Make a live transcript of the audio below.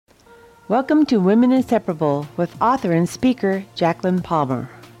Welcome to Women Inseparable with author and speaker Jacqueline Palmer.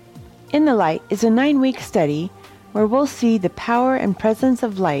 In the Light is a 9-week study where we'll see the power and presence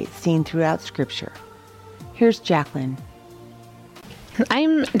of light seen throughout Scripture. Here's Jacqueline.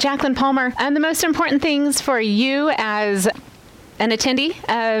 I'm Jacqueline Palmer, and the most important things for you as an attendee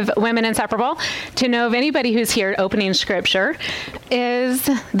of Women Inseparable to know of anybody who's here opening Scripture is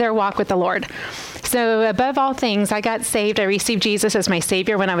their walk with the Lord. So above all things, I got saved. I received Jesus as my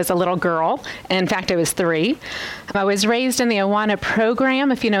Savior when I was a little girl. In fact, I was 3. I was raised in the Awana program.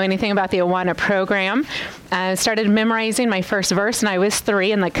 If you know anything about the Awana program, I started memorizing my first verse, and I was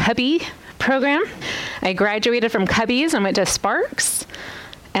 3 in the Cubby program. I graduated from Cubbies and went to Sparks,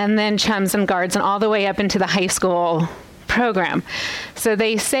 and then Chums and Guards, and all the way up into the high school program. So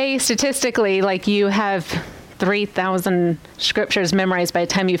they say statistically, like, you have 3,000 scriptures memorized by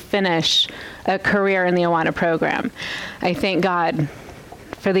the time you finish a career in the Awana program. I thank God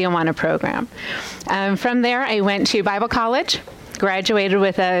for the Awana program. From there, I went to Bible college, graduated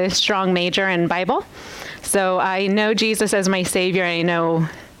with a strong major in Bible. So I know Jesus as my Savior. I know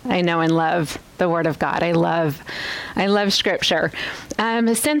and love the Word of God. I love Scripture.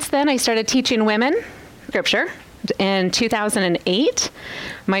 Since then, I started teaching women Scripture in 2008.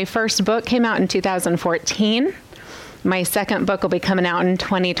 My first book came out in 2014. My second book will be coming out in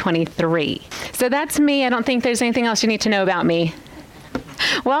 2023. So that's me. I don't think there's anything else you need to know about me.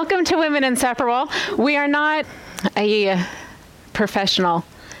 Welcome to Women Inseparable. We are not a professional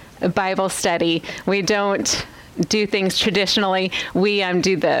Bible study. We don't do things traditionally. We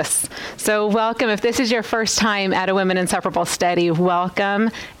do this. So welcome. If this is your first time at a Women Inseparable study,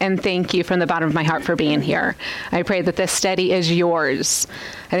 welcome and thank you from the bottom of my heart for being here. I pray that this study is yours.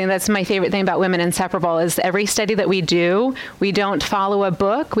 I think that's my favorite thing about Women Inseparable is every study that we do, we don't follow a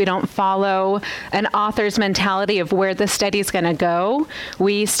book. We don't follow an author's mentality of where the study is going to go.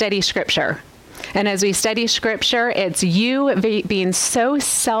 We study Scripture. And as we study Scripture, it's you being so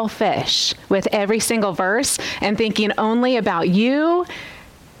selfish with every single verse and thinking only about you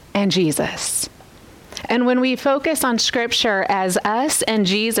and Jesus. And when we focus on Scripture as us and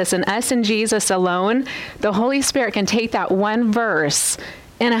Jesus alone, the Holy Spirit can take that one verse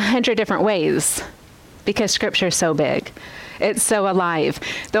in 100 different ways because Scripture is so big. It's so alive.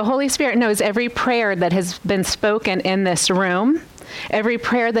 The Holy Spirit knows every prayer that has been spoken in this room, every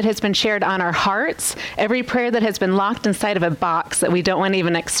prayer that has been shared on our hearts, every prayer that has been locked inside of a box that we don't want to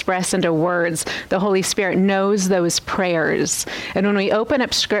even express into words. The Holy Spirit knows those prayers. And when we open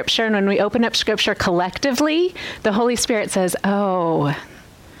up Scripture, and when we open up Scripture collectively, the Holy Spirit says, oh,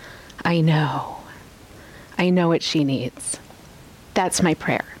 I know what she needs. That's my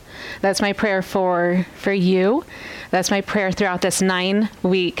prayer. That's my prayer for you. That's my prayer throughout this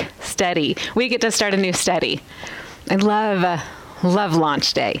 9-week study. We get to start a new study. I love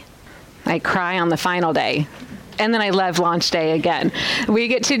launch day. I cry on the final day. And then I love launch day again. We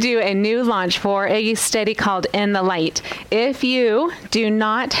get to do a new launch for a study called In the Light. If you do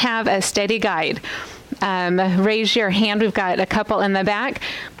not have a study guide, raise your hand. We've got a couple in the back.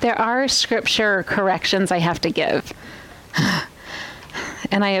 There are scripture corrections I have to give.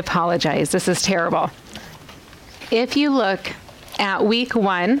 And I apologize. This is terrible. If you look at week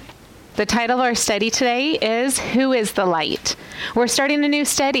 1, the title of our study today is Who is the Light? We're starting a new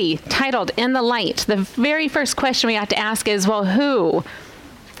study titled In the Light. The very first question we have to ask is, well, who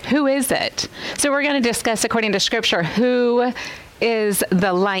is it? So we're going to discuss, according to Scripture, who is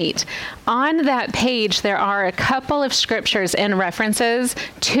the light. On that page, there are a couple of scriptures and references.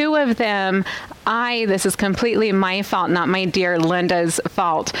 2 of them, this is completely my fault, not my dear Linda's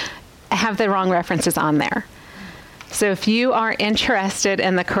fault, have the wrong references on there. So if you are interested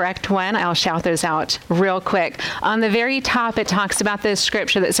in the correct one, I'll shout those out real quick. On the very top, it talks about this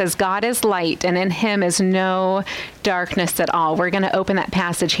scripture that says, God is light, and in him is no darkness at all. We're going to open that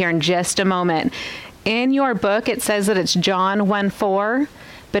passage here in just a moment. In your book, it says that it's John 1:4,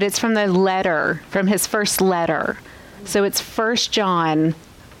 but it's from from his first letter. So it's 1 John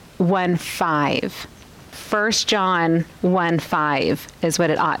 1:5. 1 John 1:5 is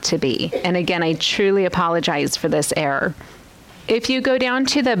what it ought to be. And again, I truly apologize for this error. If you go down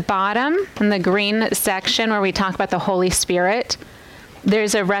to the bottom in the green section where we talk about the Holy Spirit,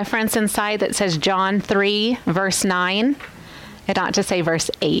 there's a reference inside that says John 3, verse 9. It ought to say verse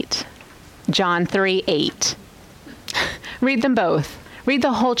 8. John 3:8. Read them both. Read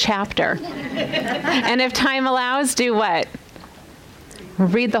the whole chapter. And if time allows, do what?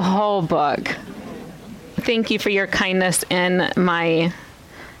 Read the whole book. Thank you for your kindness in my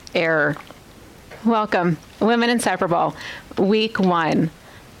error. Welcome, Women Inseparable, week 1.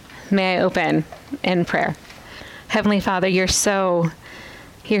 May I open in prayer? Heavenly Father, you're so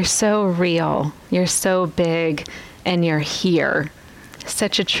You're so real. You're so big, and you're here.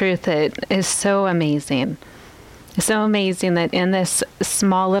 Such a truth that is so amazing. It's so amazing that in this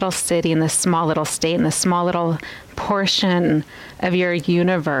small little city, in this small little state, in this small little portion of your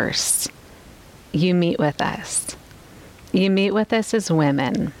universe, you meet with us. You meet with us as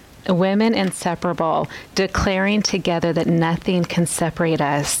women inseparable, declaring together that nothing can separate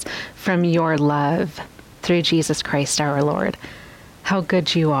us from your love through Jesus Christ our Lord. How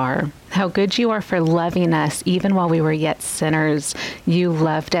good you are. How good you are for loving us even while we were yet sinners. You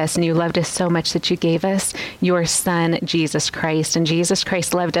loved us, and you loved us so much that you gave us your Son, Jesus Christ. And Jesus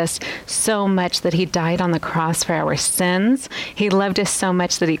Christ loved us so much that he died on the cross for our sins. He loved us so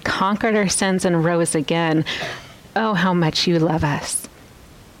much that he conquered our sins and rose again. Oh, how much you love us.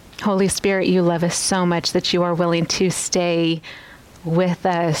 Holy Spirit, you love us so much that you are willing to stay with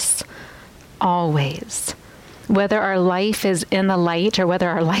us always. Whether our life is in the light or whether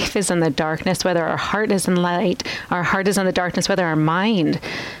our life is in the darkness, whether our heart is in light, our heart is in the darkness, whether our mind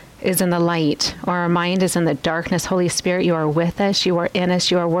is in the light or our mind is in the darkness, Holy Spirit, you are with us, you are in us,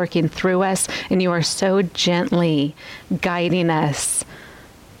 you are working through us, and you are so gently guiding us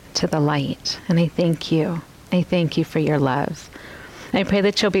to the light. And I thank you. I thank you for your love. I pray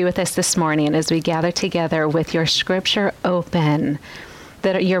that you'll be with us this morning as we gather together with your scripture open,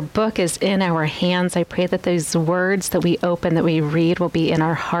 that your book is in our hands. I pray that those words that we open, that we read, will be in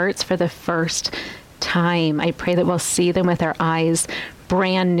our hearts for the first time. I pray that we'll see them with our eyes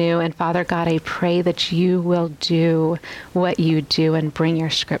brand new. And Father God, I pray that you will do what you do and bring your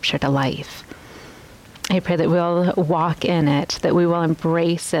scripture to life. I pray that we'll walk in it, that we will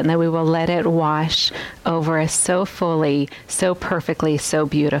embrace it, and that we will let it wash over us so fully, so perfectly, so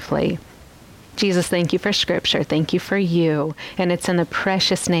beautifully. Jesus, thank you for scripture. Thank you for you. And it's in the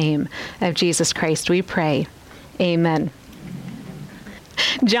precious name of Jesus Christ we pray. Amen.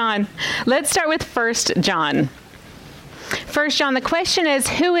 John, let's start with 1 John. 1 John, the question is,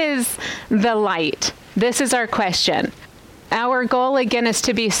 who is the light? This is our question. Our goal, again, is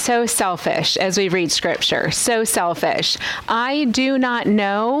to be so selfish as we read scripture. So selfish. I do not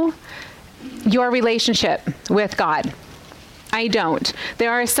know your relationship with God. I don't.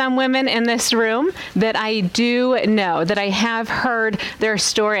 There are some women in this room that I do know, that I have heard their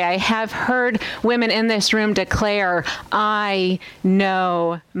story. I have heard women in this room declare, I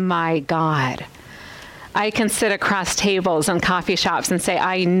know my God. I can sit across tables and coffee shops and say,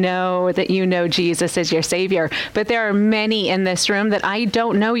 I know that you know Jesus as your Savior. But there are many in this room that I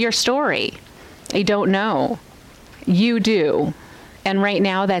don't know your story. I don't know. You do. And right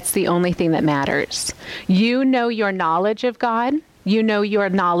now, that's the only thing that matters. You know your knowledge of God. You know your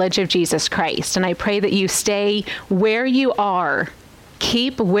knowledge of Jesus Christ. And I pray that you stay where you are.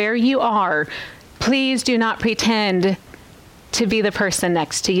 Keep where you are. Please do not pretend to be the person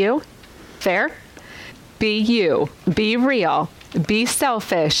next to you. Fair? Be you. Be real. Be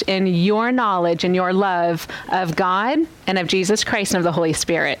selfish in your knowledge and your love of God and of Jesus Christ and of the Holy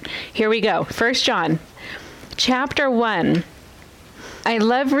Spirit. Here we go. 1 John chapter 1. I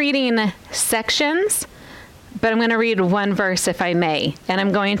love reading sections, but I'm going to read one verse if I may. And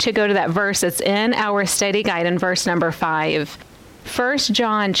I'm going to go to that verse that's in our study guide in verse number 5. 1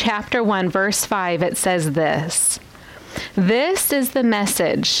 John chapter 1, verse 5, it says this. This is the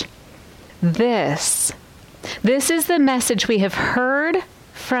message. This is the message we have heard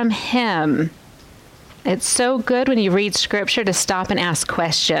from him. It's so good when you read scripture to stop and ask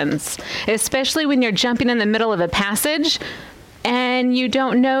questions, especially when you're jumping in the middle of a passage and you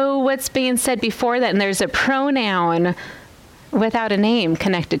don't know what's being said before that, and there's a pronoun without a name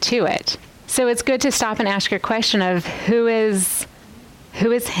connected to it. So it's good to stop and ask your question of who is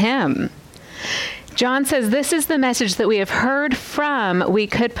him? John says, this is the message that we have heard from, we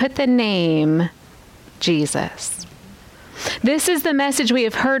could put the name Jesus. This is the message we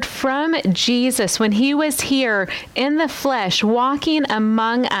have heard from Jesus when he was here in the flesh, walking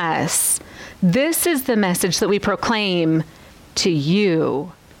among us. This is the message that we proclaim to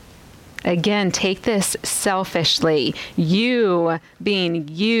you. Again, take this selfishly. You being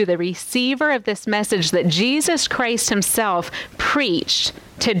you, the receiver of this message that Jesus Christ himself preached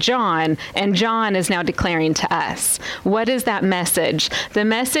to John, and John is now declaring to us. What is that message? The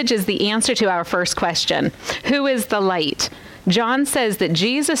message is the answer to our first question. Who is the light? John says that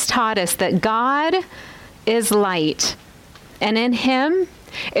Jesus taught us that God is light, and in him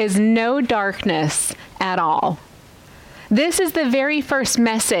is no darkness at all. This is the very first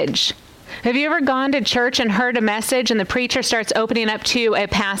message. Have you ever gone to church and heard a message and the preacher starts opening up to a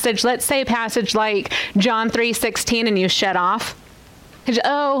passage, let's say a passage like John 3:16, and you shut off?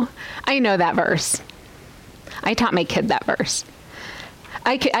 Oh, I know that verse. I taught my kid that verse.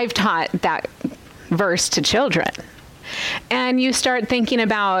 I've taught that verse to children. And you start thinking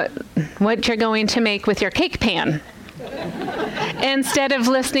about what you're going to make with your cake pan instead of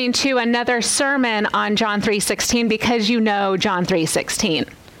listening to another sermon on John 3:16 because you know John 3:16.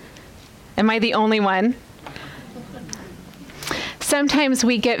 Am I the only one? Sometimes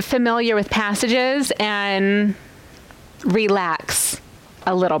we get familiar with passages and relax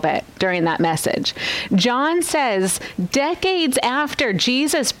a little bit during that message. John says decades after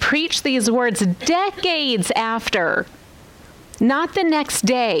Jesus preached these words, decades after, not the next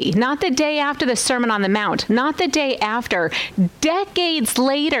day, not the day after the Sermon on the Mount, not the day after, decades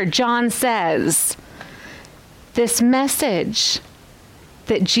later, John says, this message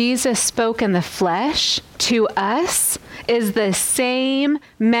that Jesus spoke in the flesh to us is the same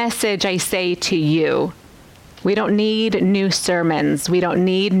message I say to you. We don't need new sermons. We don't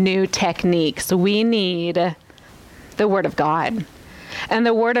need new techniques. We need the Word of God. And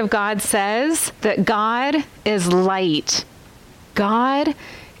the Word of God says that God is light. God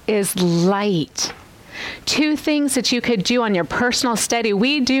is light. Two things that you could do on your personal study.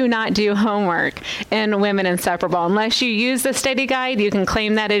 We do not do homework in Women Inseparable. Unless you use the study guide, you can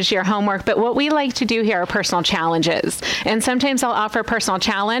claim that as your homework. But what we like to do here are personal challenges. And sometimes I'll offer a personal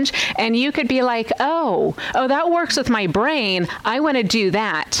challenge, and you could be like, oh, that works with my brain. I want to do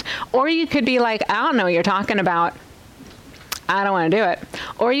that. Or you could be like, I don't know what you're talking about. I don't want to do it.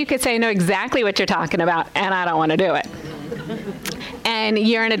 Or you could say, I know exactly what you're talking about, and I don't want to do it. And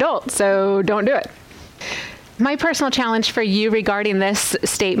you're an adult, so don't do it. My personal challenge for you regarding this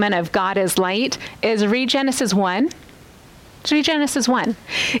statement of God is light is read Genesis 1. Read Genesis 1.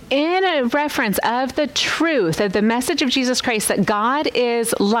 In a reference of the truth of the message of Jesus Christ that God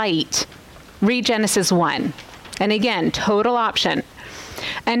is light, read Genesis 1. And again, total option.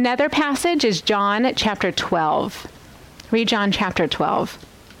 Another passage is John chapter 12. Read John chapter 12.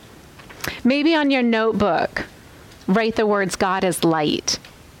 Maybe on your notebook, write the words God is light.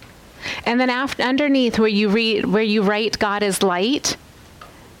 And then underneath where you write God is light,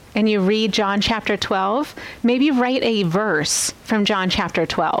 and you read John chapter 12, maybe write a verse from John chapter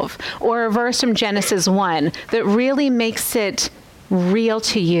 12 or a verse from Genesis 1 that really makes it real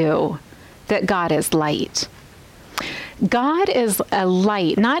to you that God is light. God is a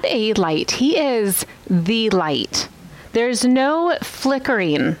light, not a light. He is the light. There's no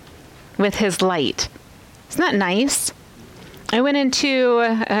flickering with his light. Isn't that nice? I went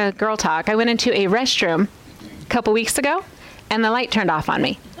into girl talk. I went into a restroom a couple weeks ago, and the light turned off on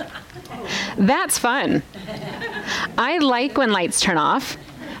me. That's fun. I like when lights turn off.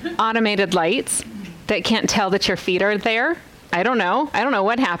 Automated lights that can't tell that your feet are there. I don't know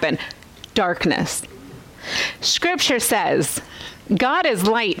what happened. Darkness. Scripture says, God is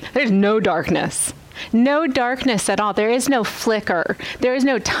light. There's no darkness. No darkness at all. There is no flicker. There is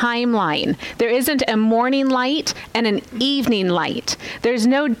no timeline. There isn't a morning light and an evening light. There's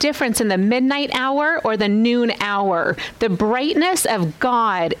no difference in the midnight hour or the noon hour. The brightness of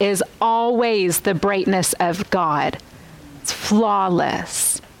God is always the brightness of God. It's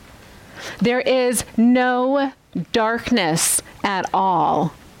flawless. There is no darkness at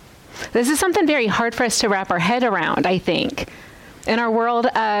all. This is something very hard for us to wrap our head around, I think. In our world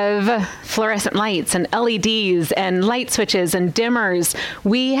of fluorescent lights and LEDs and light switches and dimmers,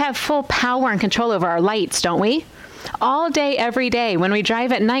 we have full power and control over our lights, don't we? All day, every day, when we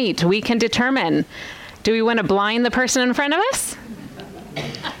drive at night, we can determine, do we want to blind the person in front of us?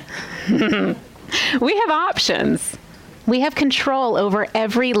 We have options. We have control over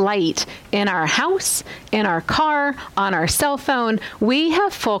every light in our house, in our car, on our cell phone. We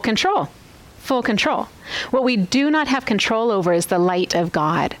have full control. Full control. What we do not have control over is the light of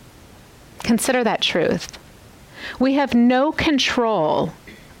God. Consider that truth. We have no control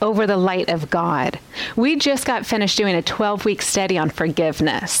over the light of God. We just got finished doing a 12-week study on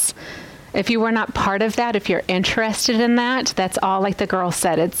forgiveness. If you were not part of that, if you're interested in that, that's all like the girl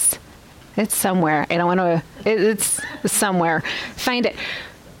said. It's somewhere. I don't want to, it's somewhere. Find it.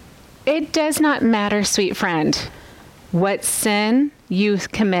 It does not matter, sweet friend, what sin you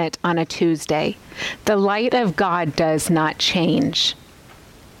commit on a Tuesday. The light of God does not change.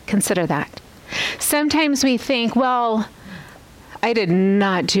 Consider that. Sometimes we think, well, I did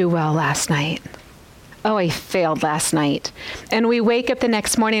not do well last night. Oh, I failed last night. And we wake up the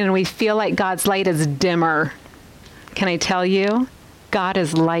next morning and we feel like God's light is dimmer. Can I tell you? God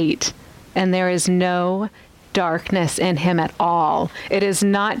is light, and there is no darkness in him at all. It is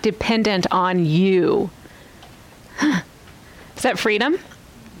not dependent on you. Is that freedom?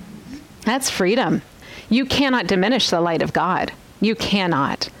 That's freedom. You cannot diminish the light of God. You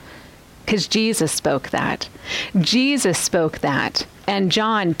cannot. because Jesus spoke that. Jesus spoke that. And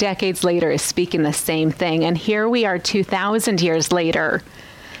John, decades later, is speaking the same thing. And here we are 2,000 years later,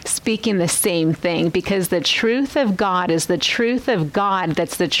 speaking the same thing, because the truth of God is the truth of God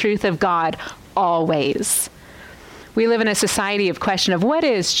that's the truth of God always. We live in a society of question of what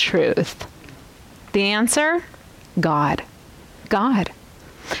is truth? The answer? God. God.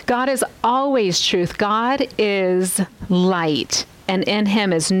 God is always truth. God is light, and in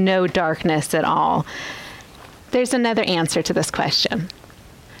him is no darkness at all. There's another answer to this question.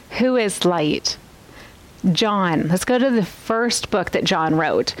 Who is light? John. Let's go to the first book that John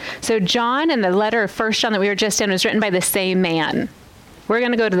wrote. So John, and the letter of 1 John that we were just in, was written by the same man. We're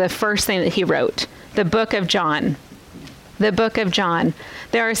going to go to the first thing that he wrote, the book of John. The book of John.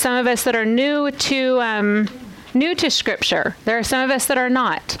 There are some of us that are new to Scripture. There are some of us that are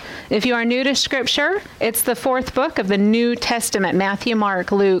not. If you are new to Scripture, it's the fourth book of the New Testament, Matthew,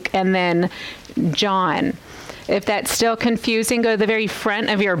 Mark, Luke, and then John. If that's still confusing, go to the very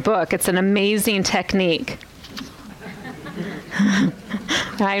front of your book. It's an amazing technique.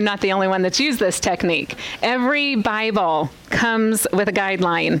 I'm not the only one that's used this technique. Every Bible comes with a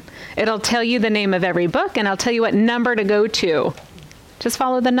guideline. It'll tell you the name of every book, and I'll tell you what number to go to. Just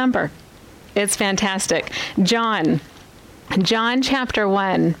follow the number. It's fantastic. John chapter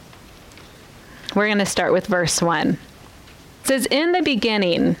 1. We're going to start with verse 1. It says, in the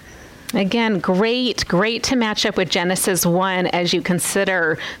beginning, again, great to match up with Genesis 1 as you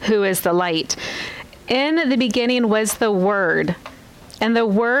consider who is the light. In the beginning was the Word, and the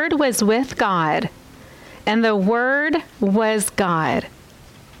Word was with God, and the Word was God.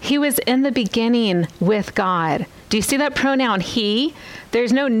 He was in the beginning with God. Do you see that pronoun he?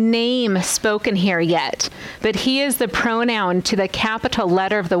 There's no name spoken here yet, but he is the pronoun to the capital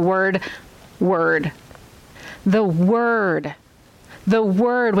letter of the word word. The Word. The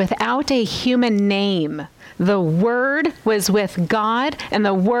Word without a human name. The Word was with God, and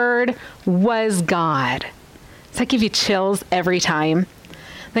the Word was God. Does that give you chills every time?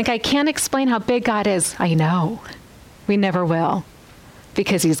 Like, I can't explain how big God is. I know. We never will,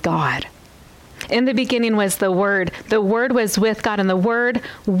 because he's God. In the beginning was the Word. The Word was with God, and the Word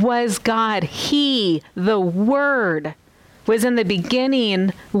was God. He, the Word, was in the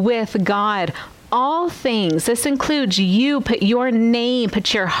beginning with God. All things, this includes you, put your name,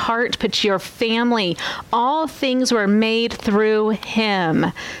 put your heart, put your family. All things were made through him.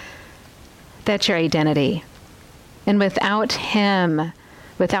 That's your identity. And without him,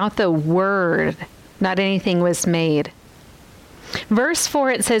 without the Word, not anything was made. Verse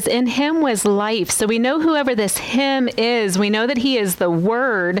 4, it says, in him was life. So we know whoever this him is. We know that he is the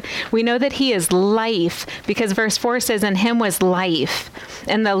Word. We know that he is life, because verse 4 says, in him was life.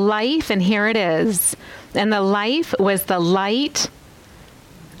 And the life, and here it is, and the life was the light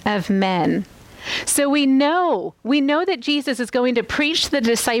of men. So we know that Jesus is going to preach to the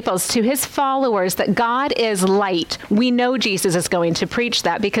disciples, to his followers, that God is light. We know Jesus is going to preach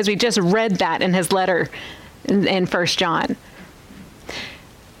that because we just read that in his letter in 1 John.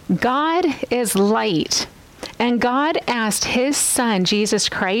 God is light, and God asked his Son, Jesus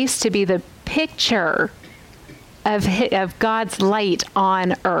Christ, to be the picture of God's light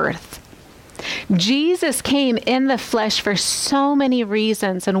on earth. Jesus came in the flesh for so many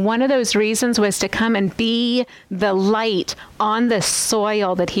reasons, and one of those reasons was to come and be the light on the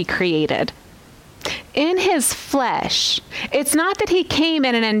soil that he created. In his flesh, it's not that he came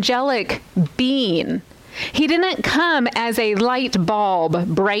in an angelic being. He didn't come as a light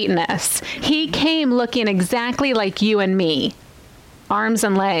bulb brightness. He came looking exactly like you and me. Arms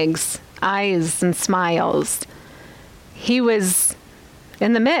and legs, eyes and smiles. He was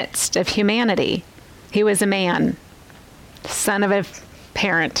in the midst of humanity. He was a man, son of a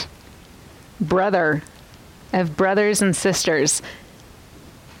parent, brother of brothers and sisters.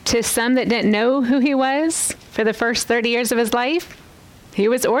 To some that didn't know who he was for the first 30 years of his life, he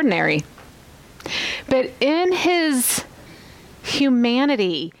was ordinary. But in his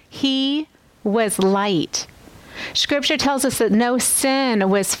humanity, he was light. Scripture tells us that no sin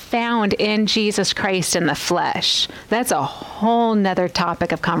was found in Jesus Christ in the flesh. That's a whole nother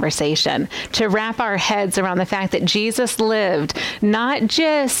topic of conversation, to wrap our heads around the fact that Jesus lived, not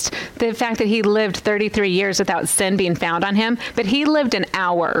just the fact that he lived 33 years without sin being found on him, but he lived an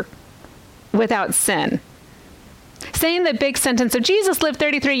hour without sin. Saying the big sentence of Jesus lived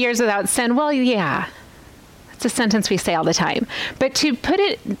 33 years without sin, well, yeah, it's a sentence we say all the time. But to put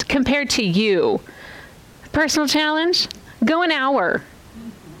it compared to you, personal challenge, go an hour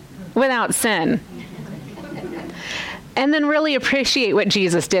without sin. And then really appreciate what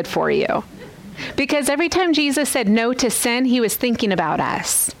Jesus did for you. Because every time Jesus said no to sin, he was thinking about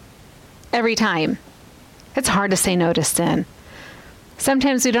us. every time. It's hard to say no to sin.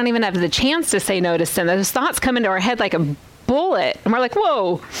 Sometimes we don't even have the chance to say no to sin. Those thoughts come into our head like a bullet, and we're like,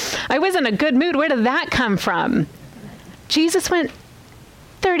 whoa, I was in a good mood. Where did that come from? Jesus went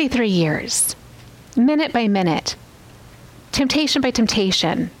 33 years, minute by minute, temptation by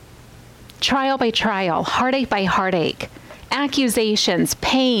temptation, trial by trial, heartache by heartache, accusations,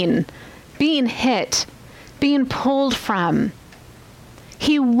 pain, being hit, being pulled from.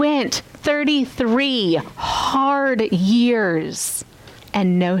 He went 33 hard years,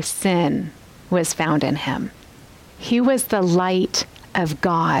 and no sin was found in him. He was the light of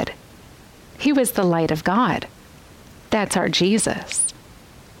God. He was the light of God. That's our Jesus.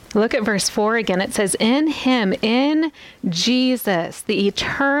 Look at verse 4 again. It says, in him, in Jesus, the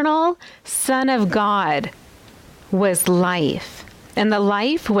eternal Son of God, was life. And the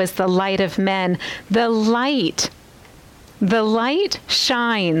life was the light of men. The light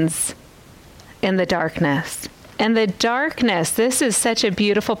shines in the darkness. And the darkness, this is such a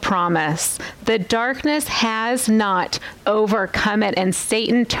beautiful promise. The darkness has not overcome it. And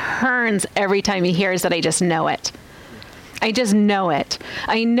Satan turns every time he hears it. I just know it. I just know it.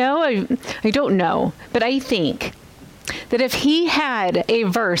 I don't know, but I think that if he had a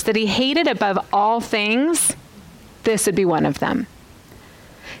verse that he hated above all things, this would be one of them.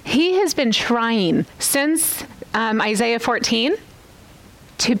 He has been trying since Isaiah 14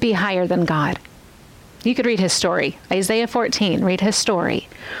 to be higher than God. You could read his story. Isaiah 14, read his story.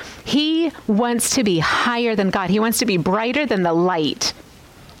 He wants to be higher than God. He wants to be brighter than the light.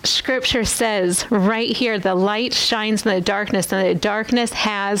 Scripture says right here, the light shines in the darkness, and the darkness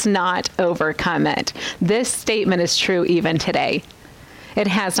has not overcome it. This statement is true even today. It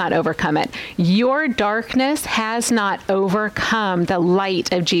has not overcome it. Your darkness has not overcome the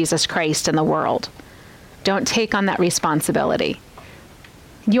light of Jesus Christ in the world. Don't take on that responsibility.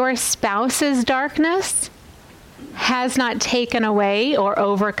 Your spouse's darkness has not taken away or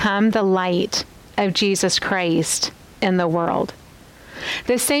overcome the light of Jesus Christ in the world.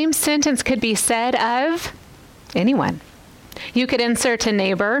 The same sentence could be said of anyone. You could insert a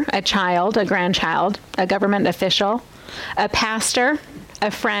neighbor, a child, a grandchild, a government official, a pastor,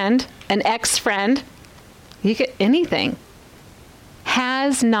 a friend, an ex-friend. You could anything.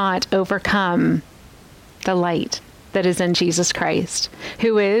 Has not overcome the light that is in Jesus Christ,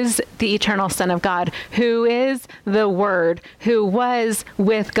 who is the eternal Son of God, who is the Word, who was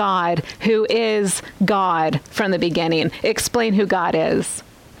with God, who is God from the beginning. Explain who God is.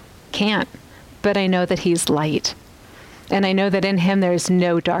 Can't, but I know that he's light. And I know that in him there's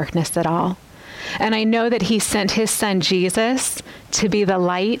no darkness at all. And I know that he sent his son Jesus to be the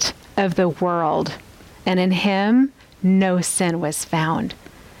light of the world. And in him, no sin was found.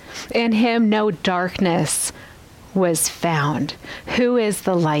 In him, no darkness was found. Who is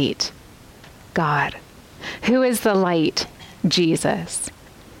the light? God. Who is the light? Jesus.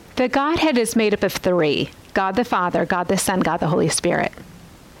 The Godhead is made up of three: God the Father, God the Son, God the Holy Spirit.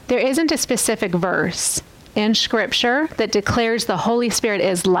 There isn't a specific verse in Scripture that declares the Holy Spirit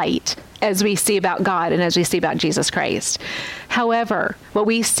is light, as we see about God and as we see about Jesus Christ. However, what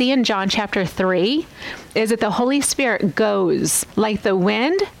we see in John chapter 3 is that the Holy Spirit goes like the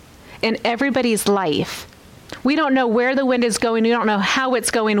wind in everybody's life. We don't know where the wind is going. We don't know how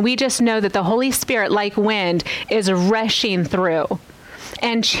it's going. We just know that the Holy Spirit, like wind, is rushing through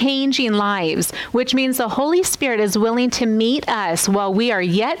and changing lives, which means the Holy Spirit is willing to meet us while we are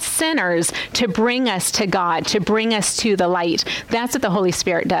yet sinners to bring us to God, to bring us to the light. That's what the Holy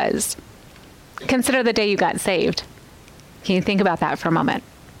Spirit does. Consider the day you got saved. Can you think about that for a moment?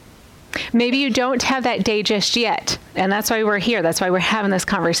 Maybe you don't have that day just yet, and that's why we're here. That's why we're having this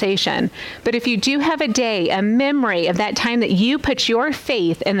conversation. But if you do have a day, a memory of that time that you put your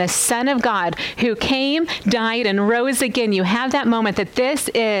faith in the Son of God who came, died, and rose again, you have that moment that this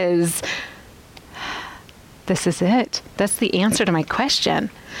is it. That's the answer to my question.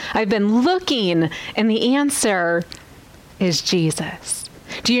 I've been looking, and the answer is Jesus.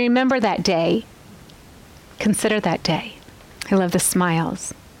 Do you remember that day? Consider that day. I love the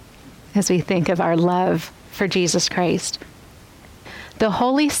smiles as we think of our love for Jesus Christ. The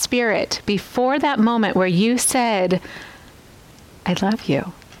Holy Spirit, before that moment where you said, I love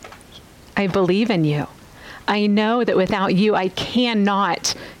you, I believe in you, I know that without you I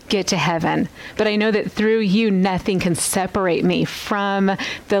cannot get to heaven, but I know that through you nothing can separate me from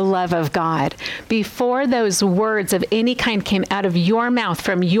the love of God. Before those words of any kind came out of your mouth,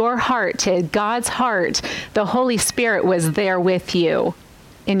 from your heart to God's heart, the Holy Spirit was there with you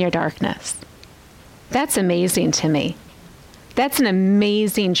in your darkness. That's amazing to me. That's an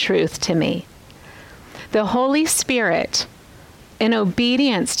amazing truth to me. The Holy Spirit in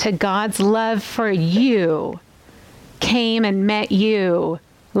obedience to God's love for you, came and met you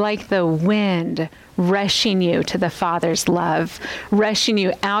like the wind, rushing you to the Father's love, rushing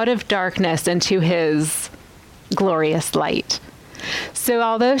you out of darkness into his glorious light. So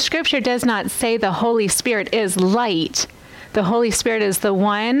although Scripture does not say the Holy Spirit is light, the Holy Spirit is the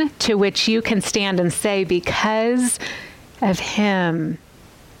one to which you can stand and say, because of him,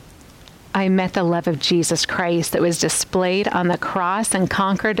 I met the love of Jesus Christ that was displayed on the cross and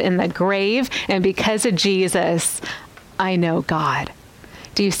conquered in the grave. And because of Jesus, I know God.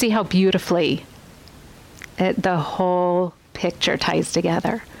 Do you see how beautifully the whole picture ties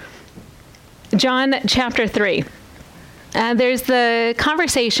together? John chapter 3. There's the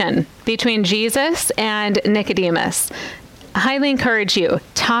conversation between Jesus and Nicodemus. I highly encourage you,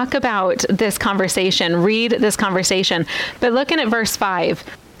 talk about this conversation, read this conversation. But looking at verse 5,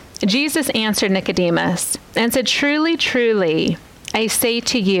 Jesus answered Nicodemus and said, "Truly, truly, I say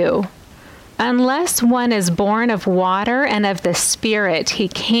to you, unless one is born of water and of the Spirit, he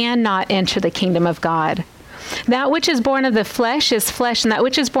cannot enter the kingdom of God. That which is born of the flesh is flesh, and that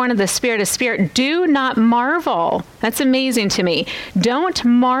which is born of the Spirit is spirit. Do not marvel." That's amazing to me. "Don't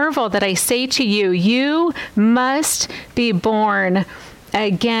marvel that I say to you, you must be born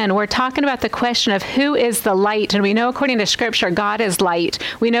again." We're talking about the question of who is the light. And we know according to Scripture, God is light.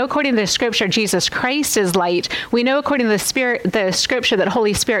 We know according to the Scripture, Jesus Christ is light. We know according to the Scripture, that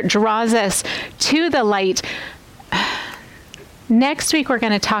Holy Spirit draws us to the light. Next week, we're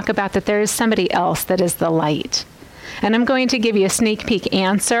going to talk about that there is somebody else that is the light. And I'm going to give you a sneak peek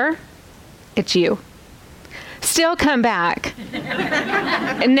answer. It's you. Still come back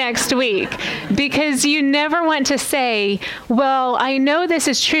next week, because you never want to say, well, I know this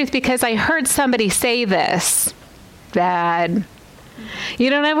is truth because I heard somebody say this. Bad. You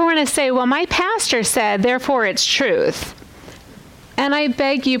don't ever want to say, well, my pastor said, therefore it's truth. And I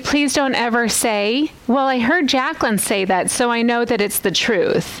beg you, please don't ever say, well, I heard Jacqueline say that, so I know that it's the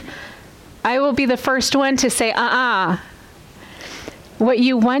truth. I will be the first one to say, What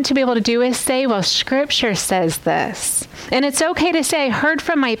you want to be able to do is say, well, Scripture says this. And it's okay to say, I heard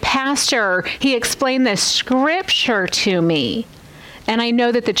from my pastor, he explained this Scripture to me. And I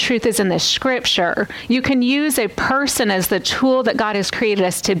know that the truth is in the Scripture. You can use a person as the tool that God has created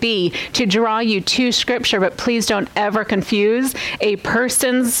us to be to draw you to Scripture, but please don't ever confuse a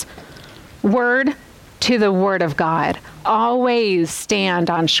person's word to the Word of God. Always stand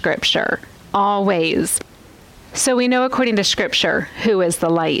on Scripture. Always. So we know according to Scripture who is the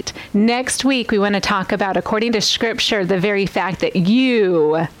light. Next week we want to talk about, according to Scripture, the very fact that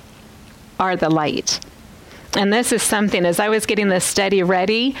you are the light. And this is something, as I was getting this study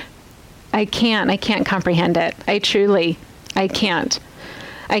ready, I can't comprehend it. I can't.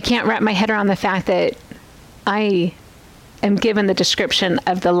 I can't wrap my head around the fact that I am given the description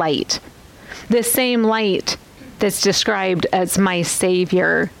of the light. The same light that's described as my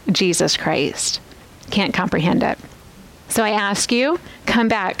Savior, Jesus Christ. Can't comprehend it. So I ask you, come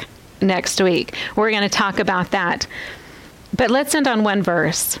back next week. We're going to talk about that. But let's end on one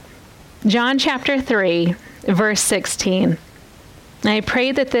verse. John chapter 3, verse 16. I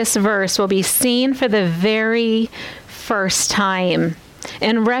pray that this verse will be seen for the very first time.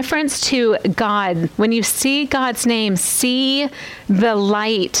 In reference to God, when you see God's name, see the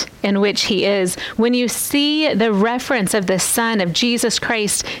light in which he is. When you see the reference of the Son of Jesus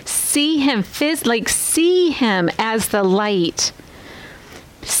Christ, see him see him as the light.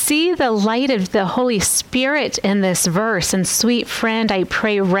 See the light of the Holy Spirit in this verse. And sweet friend, I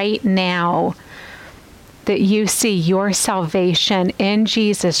pray right now that you see your salvation in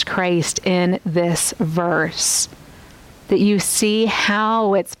Jesus Christ in this verse. That you see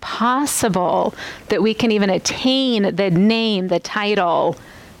how it's possible that we can even attain the name, the title,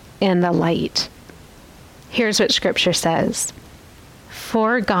 in the light. Here's what Scripture says.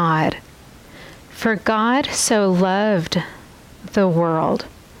 For God so loved the world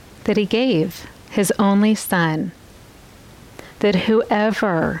that he gave his only Son, that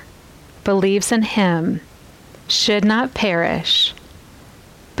whoever believes in him should not perish,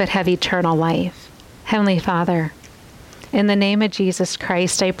 but have eternal life. Heavenly Father, in the name of Jesus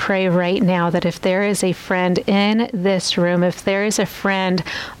Christ, I pray right now that if there is a friend in this room, if there is a friend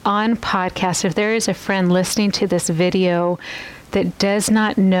on podcast, if there is a friend listening to this video that does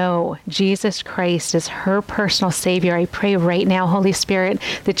not know Jesus Christ as her personal Savior, I pray right now, Holy Spirit,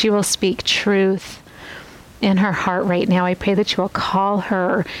 that you will speak truth in her heart right now. I pray that you will call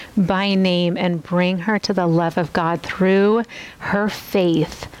her by name and bring her to the love of God through her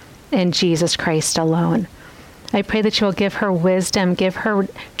faith in Jesus Christ alone. I pray that you will give her wisdom, give her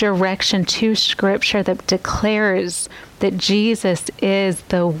direction to Scripture that declares that Jesus is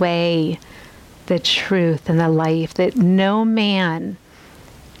the way, the truth, and the life, that no man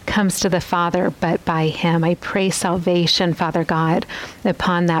comes to the Father but by him. I pray salvation, Father God,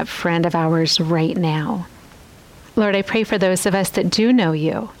 upon that friend of ours right now. Lord, I pray for those of us that do know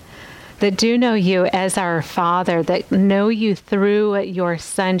you as our Father, that know you through your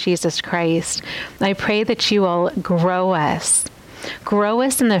Son, Jesus Christ. I pray that you will grow us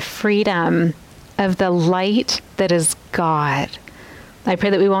in the freedom of the light that is God. I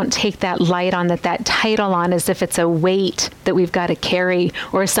pray that we won't take that light on, that title on, as if it's a weight that we've got to carry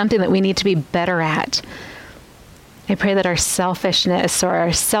or something that we need to be better at. I pray that our selfishness or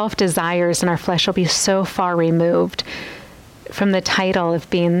our self-desires in our flesh will be so far removed from the title of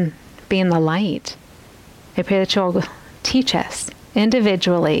being the light. I pray that you'll teach us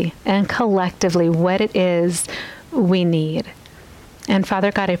individually and collectively what it is we need. And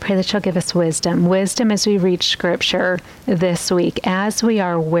Father God, I pray that you'll give us wisdom as we read Scripture this week, as we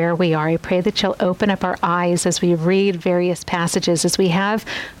are where we are. I pray that you'll open up our eyes as we read various passages, as we have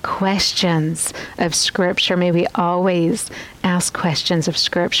questions of Scripture. May we always ask questions of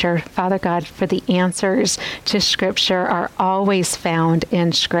Scripture, Father God, for the answers to Scripture are always found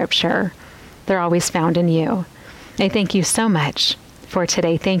in Scripture. They're always found in you. I thank you so much for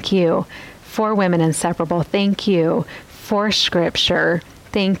today. Thank you for Women Inseparable. Thank you for Scripture.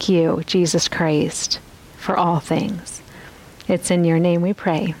 Thank you, Jesus Christ, for all things. It's in your name we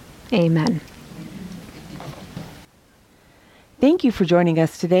pray. Amen. Thank you for joining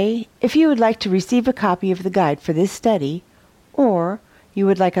us today. If you would like to receive a copy of the guide for this study, or you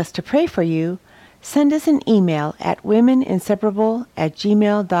would like us to pray for you, send us an email at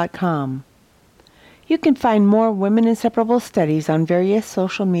womeninseparable@gmail.com. You can find more Women Inseparable studies on various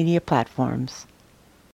social media platforms.